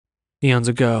Eons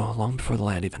ago, long before the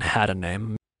land even had a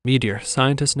name, a meteor,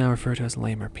 scientists now refer to as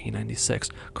Lamer P96,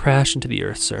 crashed into the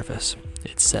Earth's surface.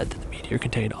 It's said that the meteor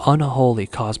contained unholy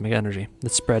cosmic energy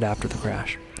that spread after the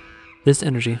crash. This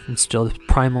energy instilled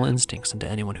primal instincts into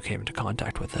anyone who came into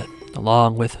contact with it,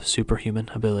 along with superhuman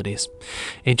abilities.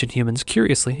 Ancient humans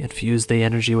curiously infused the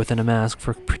energy within a mask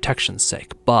for protection's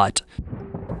sake, but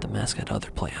the mask had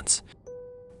other plans.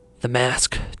 The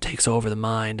mask takes over the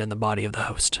mind and the body of the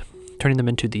host, turning them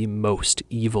into the most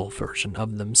evil version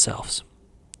of themselves.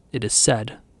 It is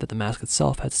said that the mask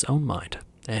itself has its own mind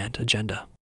and agenda.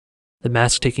 The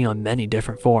mask, taking on many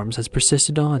different forms, has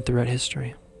persisted on throughout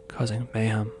history, causing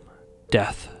mayhem,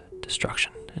 death,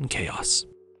 destruction, and chaos.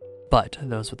 But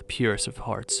those with the purest of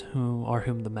hearts,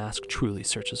 whom the mask truly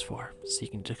searches for,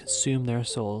 seeking to consume their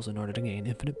souls in order to gain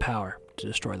infinite power to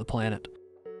destroy the planet.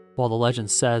 While the legend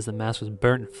says the mask was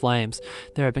burnt in flames,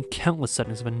 there have been countless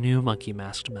sightings of a new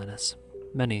monkey-masked menace.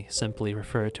 Many simply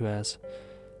refer to as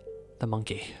the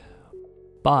monkey.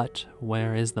 But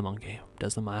where is the monkey?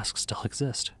 Does the mask still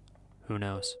exist? Who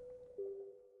knows?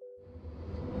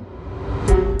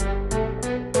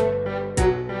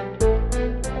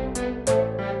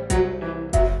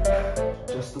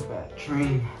 Just a bad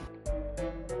dream.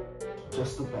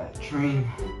 Just a bad dream.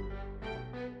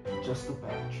 Just a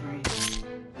bad dream.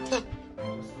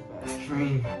 Just a bad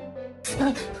dream.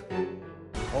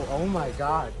 Oh my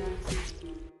God.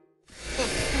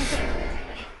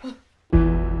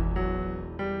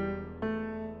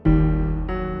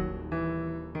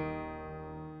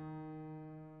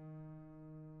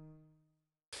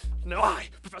 No, I,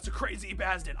 Professor Crazy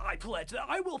Cibazded, I pledge that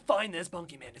I will find this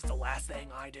monkey man. It's the last thing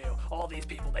I do. All these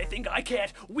people, they think I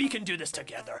can't. We can do this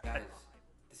together. Guys,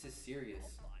 this is serious.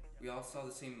 We all saw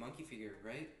the same monkey figure,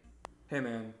 right? Hey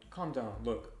man, calm down.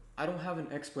 Look, I don't have an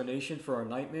explanation for our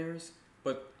nightmares,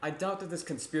 but I doubt that this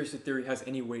conspiracy theory has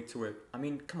any weight to it. I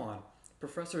mean, come on.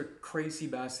 Professor Crazy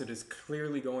Cibazded is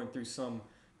clearly going through some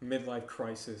midlife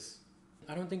crisis.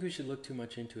 I don't think we should look too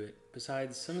much into it.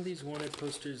 Besides, some of these wanted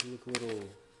posters look a little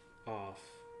off.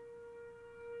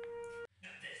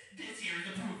 This here is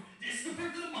the proof. This is the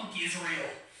proof that the monkey is real.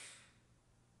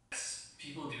 Yes,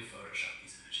 people do Photoshop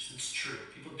these images. It's true.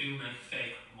 People do make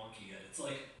fake monkey head. It's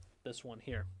like This one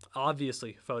here.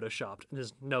 Obviously photoshopped.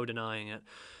 There's no denying it.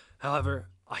 However,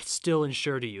 I still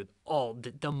ensure to you all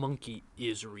that the monkey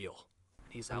is real.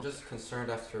 He's I'm out just there.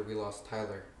 concerned after we lost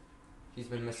Tyler. He's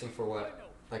been missing for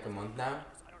what, like a month now?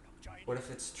 What if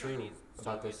it's true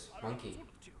about this monkey?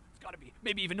 it's gotta be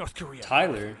maybe even North Korea.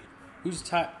 Tyler? Who's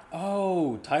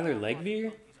Oh, Tyler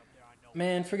Legvir?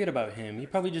 Man, forget about him. He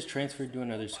probably just transferred to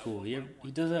another school. He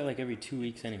does that like every 2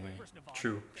 weeks anyway.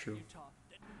 True.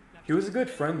 He was a good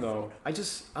friend though. I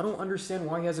don't understand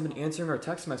why he hasn't been answering our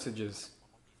text messages.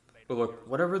 But look,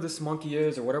 whatever this monkey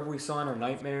is or whatever we saw in our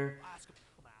nightmare,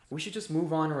 we should just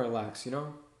move on and relax, you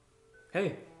know?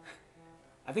 Hey,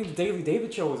 I think the Daily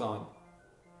David show is on.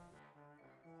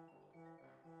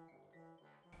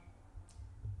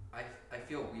 I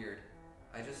feel weird.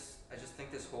 I just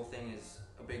think this whole thing is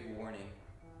a big warning.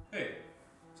 Hey,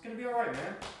 it's gonna be alright,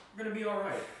 man. We're gonna be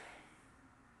alright.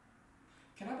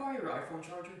 Can I borrow your iPhone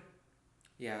charger?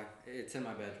 Yeah, it's in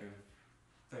my bedroom.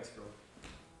 Thanks, bro.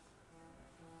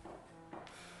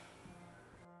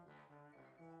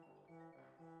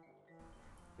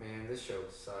 Man, this show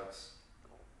sucks.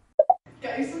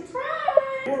 Guys, subscribe!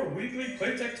 Your weekly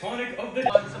plate tectonic of the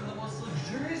On some of the most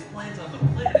luxurious planes on the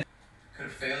planet.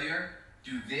 Could failure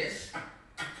do this?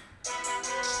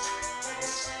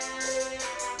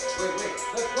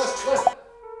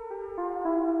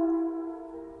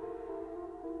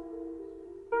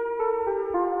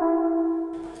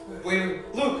 Wait,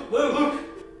 look! Wait, look!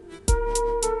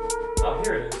 Oh,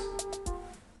 here it is.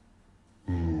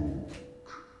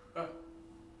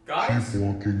 Guys? Keep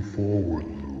walking forward,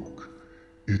 Luke.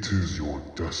 It is your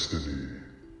destiny.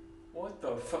 What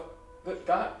the fuck?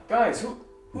 Guys,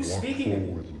 who's Walk speaking to me?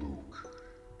 forward, Luke.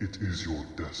 It is your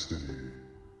destiny.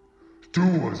 Do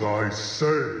as I say.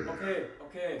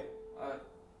 Okay.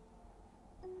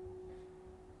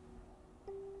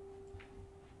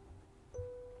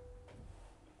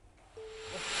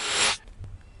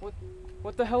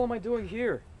 What the hell am I doing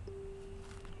here?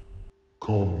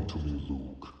 Come to me,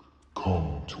 Luke.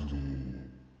 Come to me.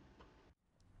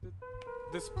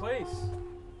 This place.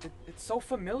 It's so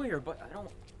familiar, but I don't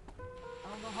know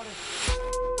how to.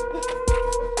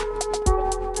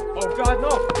 Oh God, no!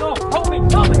 Help me!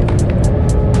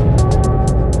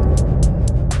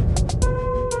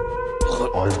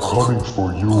 I'm coming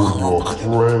for you and your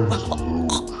friends,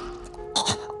 Luke.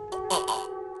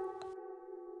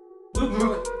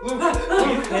 Luke, are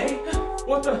you okay?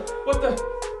 What the?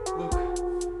 Luke.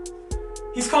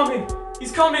 He's coming!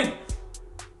 He's coming!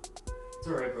 It's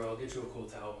alright, bro. I'll get you a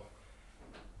cold towel.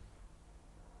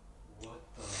 What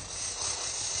the?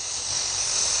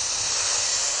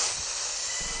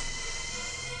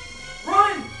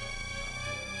 Run!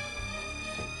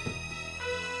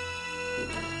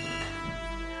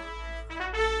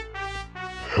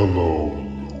 Hello,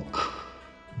 Luke.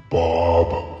 Bob.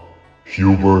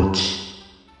 Hubert.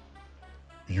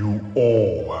 You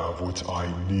all have what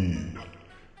I need.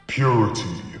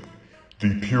 Purity.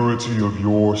 The purity of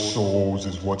your souls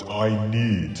is what I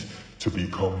need to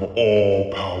become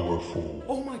all-powerful.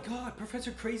 Oh my god,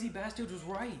 Professor Crazy Bastard was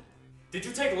right. Did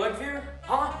you take Legvir?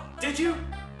 Huh? Did you?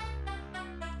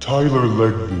 Tyler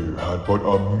Legvir had but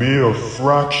a mere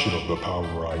fraction of the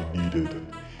power I needed.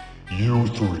 You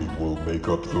three will make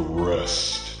up the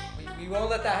rest. We won't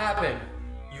let that happen.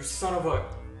 You son of a...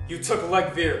 You took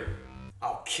Legvir.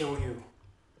 I'll kill you.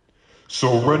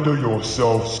 Surrender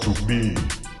yourselves to me.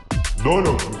 None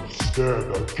of you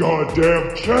stand a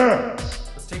goddamn chance!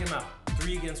 Let's take him out.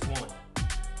 3 against 1.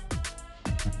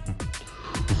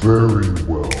 Very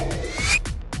well.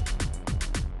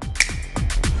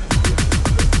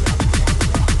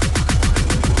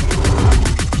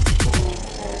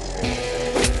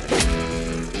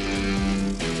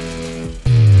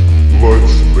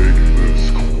 Let's make this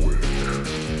quick.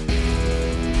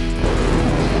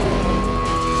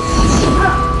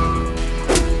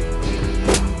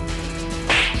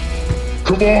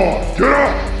 Come on, get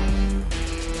up!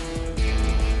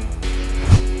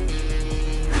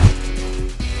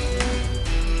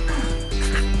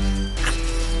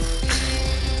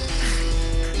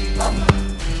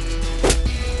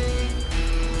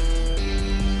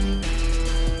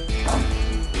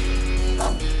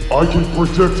 I can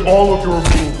predict all of your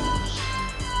moves.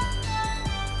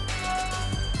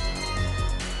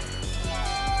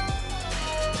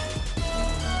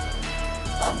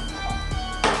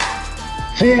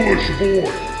 Foolish boy!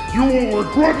 You will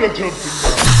regret attempting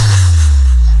that!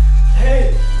 Hey!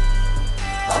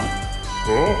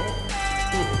 Huh?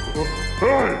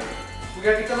 Hey! We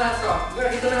gotta get the mask off. We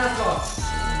gotta get the mask off.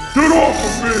 Get off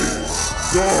of me!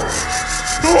 No!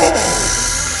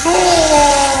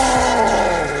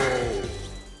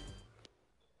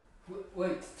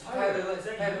 Wait, Tyler, is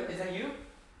that you?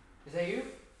 Is that you?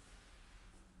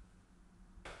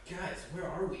 Guys, where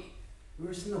are we? We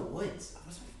were just in the woods. Why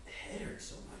does my head hurt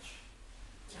so much?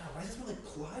 God, why does it smell like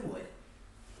plywood?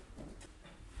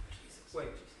 Jesus.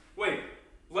 Wait.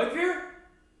 Legvir?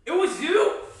 It was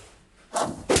you?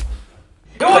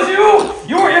 It was you!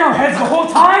 You were in our heads the whole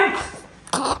time?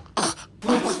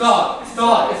 Stop! It's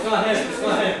not him.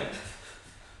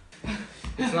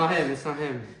 It's not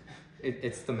him.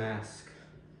 It's the mask.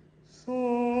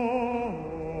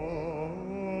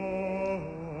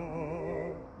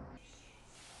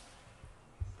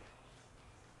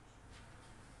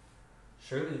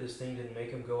 Surely this thing didn't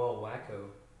make him go all wacko.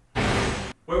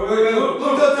 Wait, look,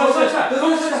 don't touch that!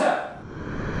 Don't touch that!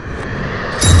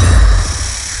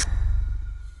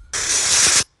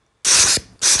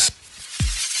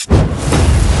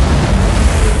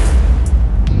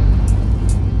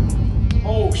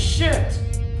 Oh shit!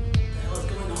 What the hell is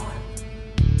going on?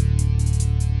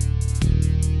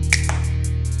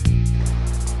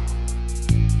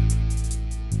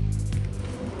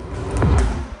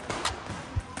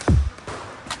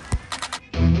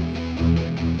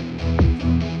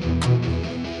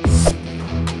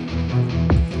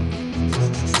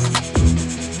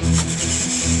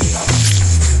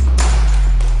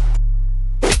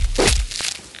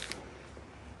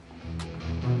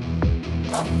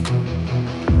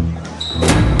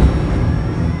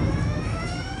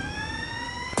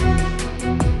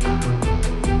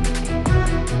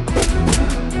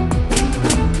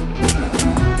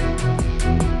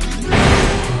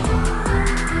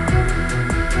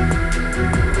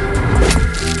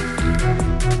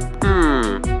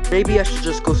 Maybe I should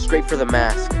just go straight for the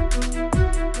mask.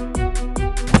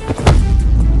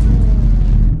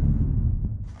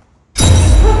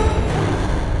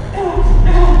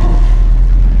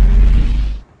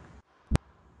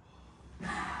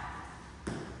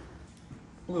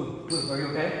 Blue, are you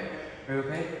okay? Are you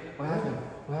okay? What happened?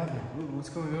 Blue, what's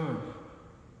going on?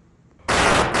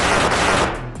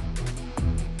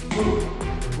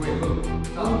 Wait, Blue,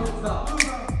 stop.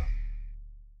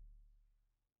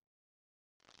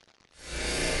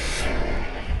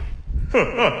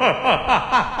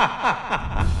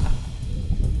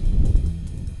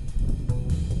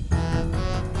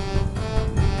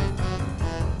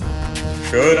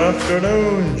 Good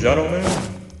afternoon, gentlemen.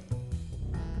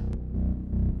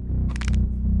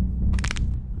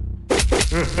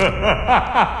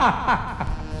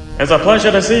 It's a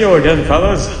pleasure to see you again,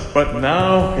 fellas. But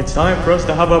now, it's time for us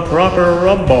to have a proper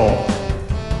rumble.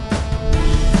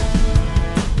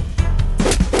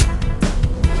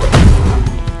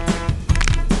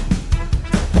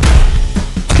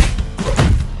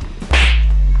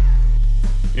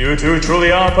 You two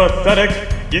truly are pathetic.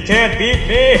 You can't beat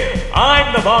me.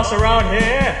 I'm the boss around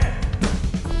here.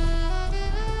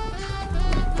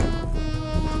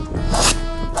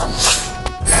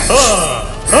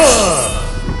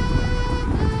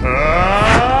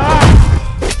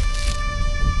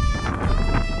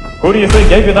 Who do you think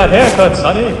gave you that haircut,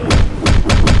 Sonny?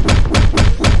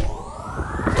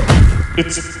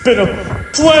 It's been a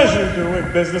pleasure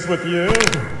doing business with you,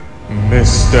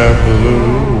 Mr.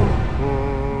 Blue.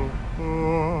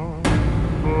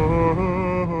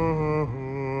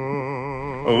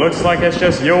 Looks like it's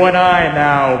just you and I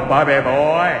now, Bobby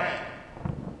boy.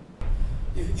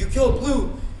 You killed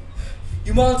Blue!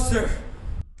 You monster!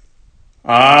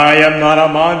 I am not a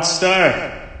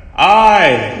monster. I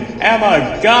am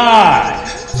a god.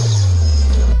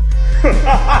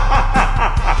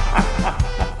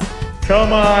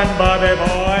 Come on, Bobby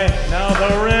boy. Now the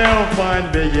real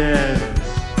fun begins.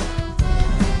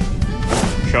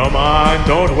 Come on,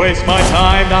 don't waste my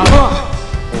time now.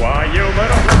 Why, you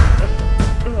little...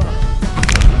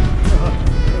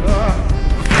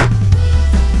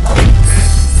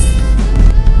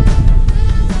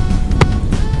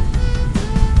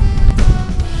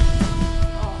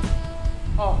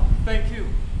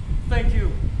 Thank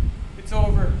you. It's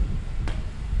over.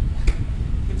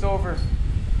 It's over.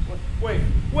 Wait.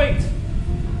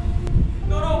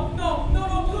 No,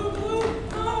 Blue,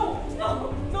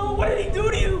 no, what did he do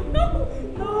to you? No.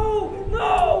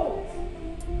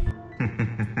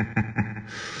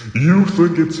 You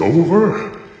think it's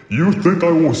over? You think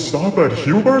I will stop at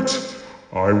Hubert?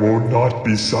 I will not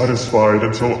be satisfied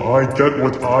until I get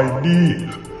what I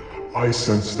need. I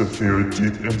sense the fear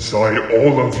deep inside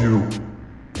all of you.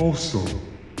 Also,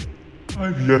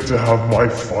 I've yet to have my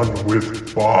fun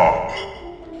with Bob.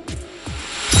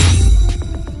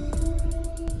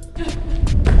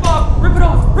 Bob, rip it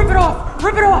off!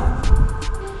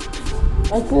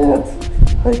 I can't.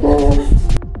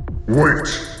 Wait,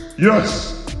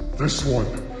 yes, this one.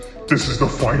 This is the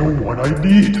final one I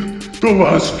need. The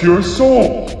last pure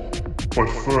soul. But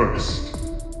first,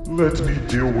 let me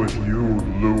deal with you,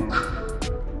 Luke.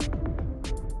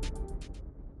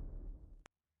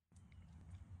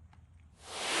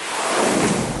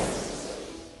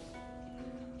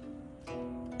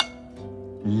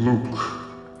 Luke,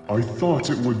 I thought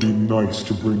it would be nice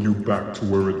to bring you back to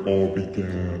where it all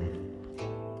began.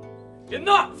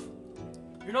 Enough!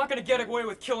 You're not gonna get away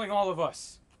with killing all of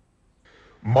us.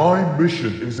 My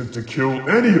mission isn't to kill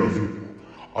any of you.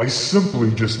 I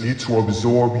simply just need to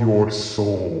absorb your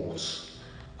souls.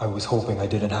 I was hoping I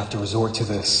didn't have to resort to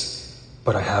this,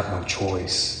 but I have no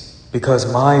choice.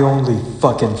 Because my only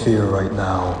fucking fear right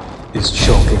now is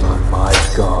choking on my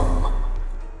gum.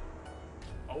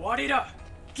 Awarida,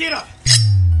 get up!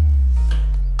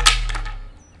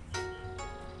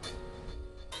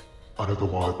 あなた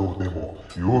はどうでも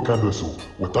勇敢です。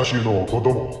私の子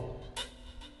供。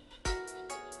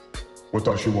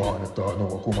私はあなた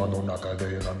の熊の中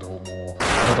で何度もあ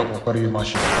なた分かりま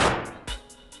した。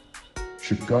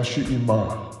しかし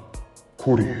今、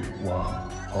これは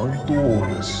本当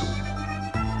です。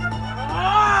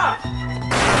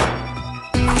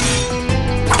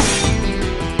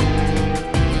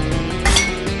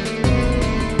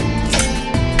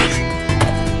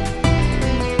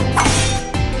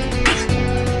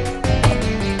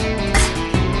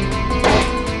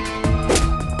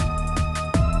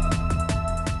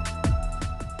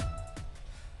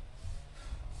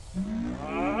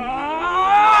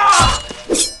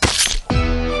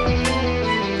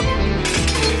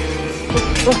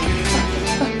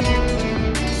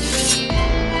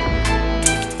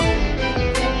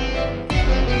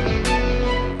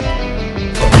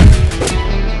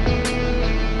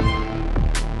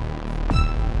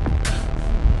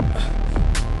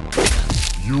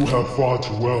You have fought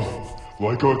well,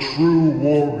 like a true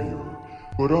warrior,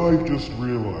 but I've just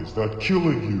realized that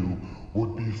killing you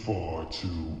would be far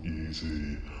too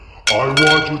easy. I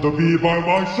want you to be by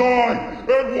my side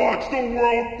and watch the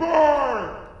world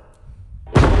burn!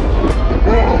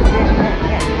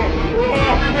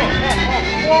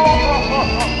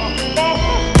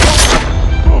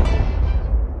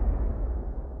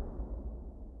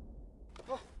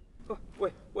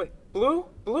 Wait, Blue?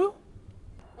 Oh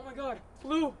my god,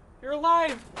 Blue, you're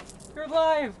alive!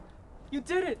 You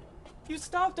did it! You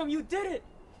stopped him, you did it!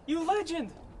 You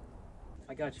legend!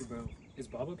 I got you, bro. Is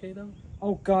Bob okay, though?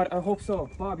 Oh god, I hope so.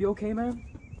 Bob, you okay, man?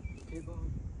 okay, Bo?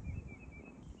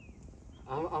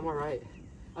 I'm alright.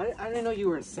 I didn't know you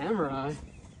were a samurai.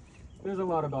 There's a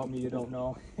lot about me you don't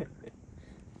know.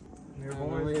 Here,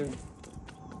 boys.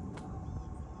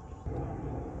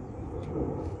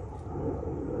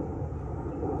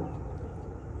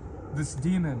 This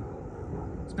demon,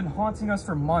 it's been haunting us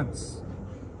for months.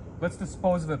 Let's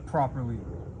dispose of it properly.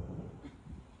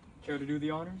 Care to do the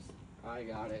honors? I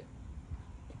got it.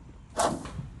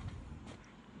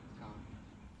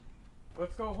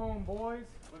 Let's go home, boys.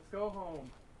 Let's go home.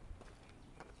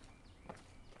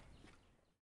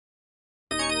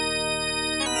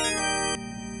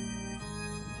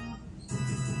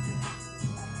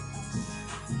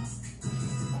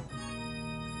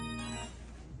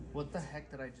 What the heck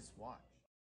did I just watch?